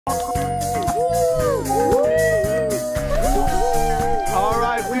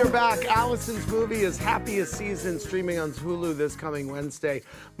Alison's movie is Happiest Season, streaming on Hulu this coming Wednesday.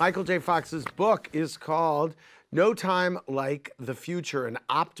 Michael J. Fox's book is called No Time Like the Future, an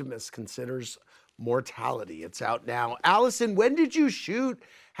optimist considers mortality. It's out now. Alison, when did you shoot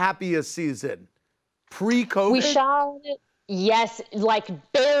Happiest Season? Pre-COVID? We shot it, yes, like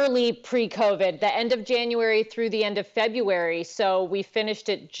barely pre-COVID, the end of January through the end of February. So we finished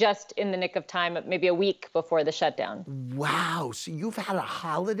it just in the nick of time, maybe a week before the shutdown. Wow, so you've had a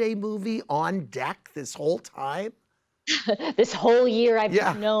holiday movie on deck this whole time? This whole year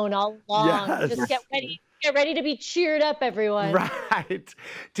I've known all along. Yes. Just get ready. Get ready to be cheered up, everyone. Right.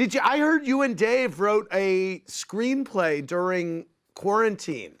 I heard you and Dave wrote a screenplay during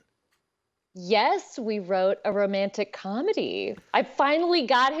quarantine. Yes, we wrote a romantic comedy. I finally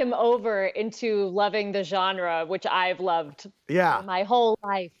got him over into loving the genre, which I've loved my whole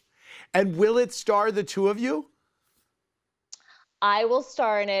life. And will it star the two of you? I will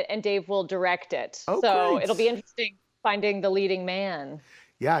star in it and Dave will direct it. Oh, so great. It'll be interesting finding the leading man.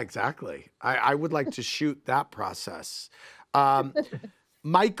 Yeah, exactly. I would like to shoot that process.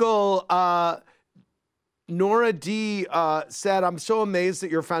 Michael, Nora D said, I'm so amazed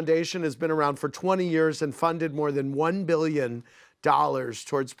that your foundation has been around for 20 years and funded more than $1 billion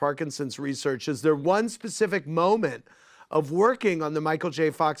towards Parkinson's research. Is there one specific moment of working on the Michael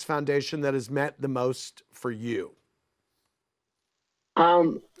J. Fox Foundation that has meant the most for you?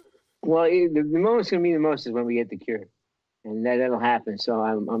 Well, the moment's going to be the most is when we get the cure. And that'll happen. So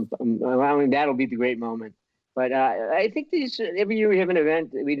I'm allowing that'll be the great moment. But I think every year we have an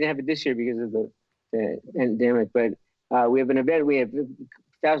event. We didn't have it this year because of the pandemic. But we have an event. We have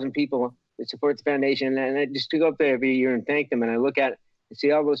 1,000 people that support the foundation, and I just go up there every year and thank them. And I look at and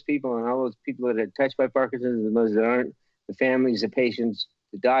see all those people and all those people that are touched by Parkinson's, and those that aren't, the families, the patients,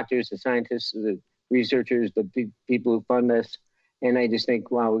 the doctors, the scientists, the researchers, the people who fund us. And I just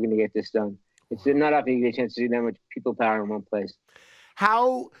think, wow, we're going to get this done. It's not often you get a chance to see that much people power in one place.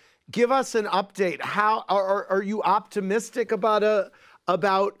 Give us an update. How are you optimistic about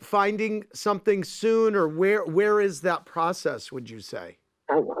finding something soon, or where is that process, would you say?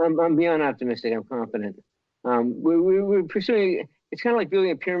 I'm beyond optimistic. I'm confident. We're pursuing, it's kind of like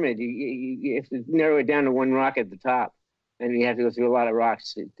building a pyramid. You have to narrow it down to one rock at the top, and you have to go through a lot of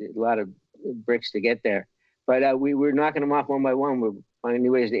rocks, a lot of bricks to get there. But we're knocking them off one by one. We're finding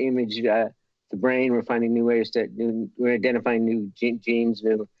new ways to image the brain. We're finding new ways we're identifying new genes,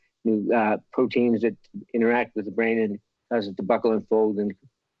 new proteins that interact with the brain and cause it to buckle and fold and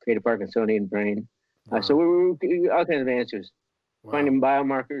create a Parkinsonian brain. Wow. So we're all kinds of answers. Wow. Finding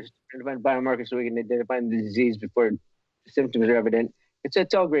biomarkers, trying to find biomarkers so we can identify the disease before the symptoms are evident.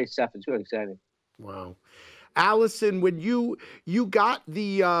 It's all great stuff. It's really exciting. Wow. Alison, when you got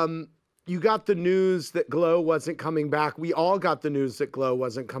the news that Khloe wasn't coming back. We all got the news that Khloe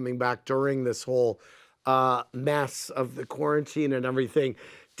wasn't coming back during this whole mess of the quarantine and everything.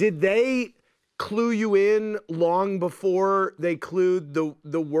 Did they clue you in long before they clued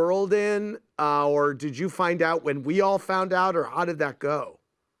the world in? Or did you find out when we all found out, or how did that go?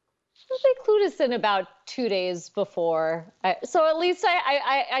 They clued us in about 2 days before. So at least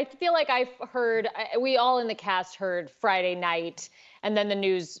I feel like we all in the cast heard Friday night, and then the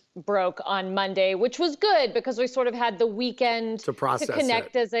news broke on Monday, which was good because we sort of had the weekend to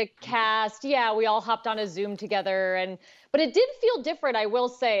connect as a cast. Yeah, we all hopped on a Zoom together, but it did feel different, I will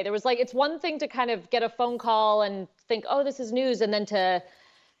say. There was it's one thing to kind of get a phone call and think, oh, this is news, and then to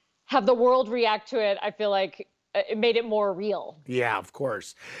have the world react to it, I feel like it made it more real. Yeah, of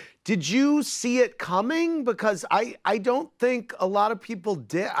course. Did you see it coming? Because I don't think a lot of people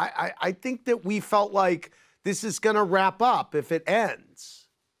did. I think that we felt like this is going to wrap up if it ends.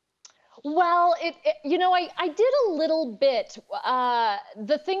 Well, I did a little bit.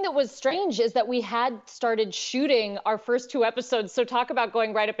 The thing that was strange is that we had started shooting our first 2 episodes. So talk about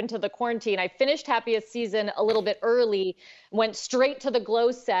going right up into the quarantine. I finished Happiest Season a little bit early, went straight to the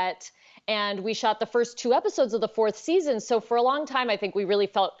Glow set, and we shot the first 2 episodes of the 4th season. So for a long time, I think we really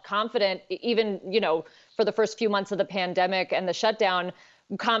felt confident, even, for the first few months of the pandemic and the shutdown,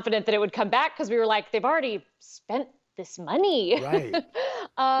 confident that it would come back because we were like, they've already spent this money. Right.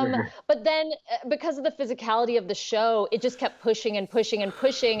 But then because of the physicality of the show, it just kept pushing and pushing and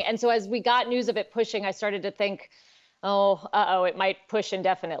pushing. And so as we got news of it pushing, I started to think, it might push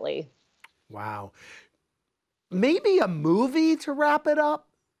indefinitely. Wow. Maybe a movie to wrap it up?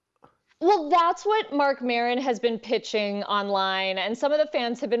 Well, that's what Mark Maron has been pitching online, and some of the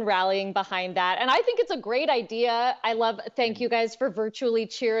fans have been rallying behind that. And I think it's a great idea. Thank you guys for virtually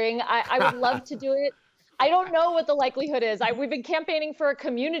cheering. I would love to do it. I don't know what the likelihood is. We've been campaigning for a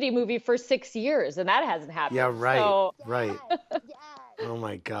Community movie for 6 years, and that hasn't happened. Yeah, right, so, right. Oh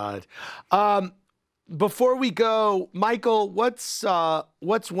my God. Before we go, Michael, what's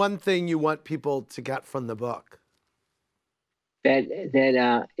one thing you want people to get from the book? That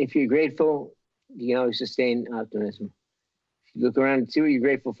if you're grateful, you can always sustain optimism. If you look around and see what you're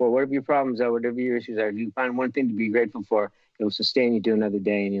grateful for, whatever your problems are, whatever your issues are, if you find one thing to be grateful for, it will sustain you to another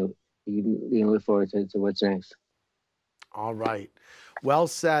day, and you can look forward to what's next. All right. Well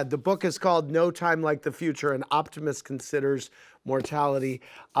said. The book is called No Time Like the Future, An Optimist Considers Mortality.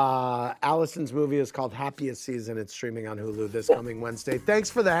 Alison's movie is called Happiest Season. It's streaming on Hulu this coming Wednesday. Thanks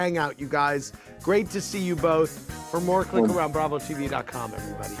for the hangout, you guys. Great to see you both. For more, click around BravoTV.com,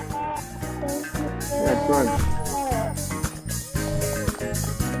 everybody. That's fun.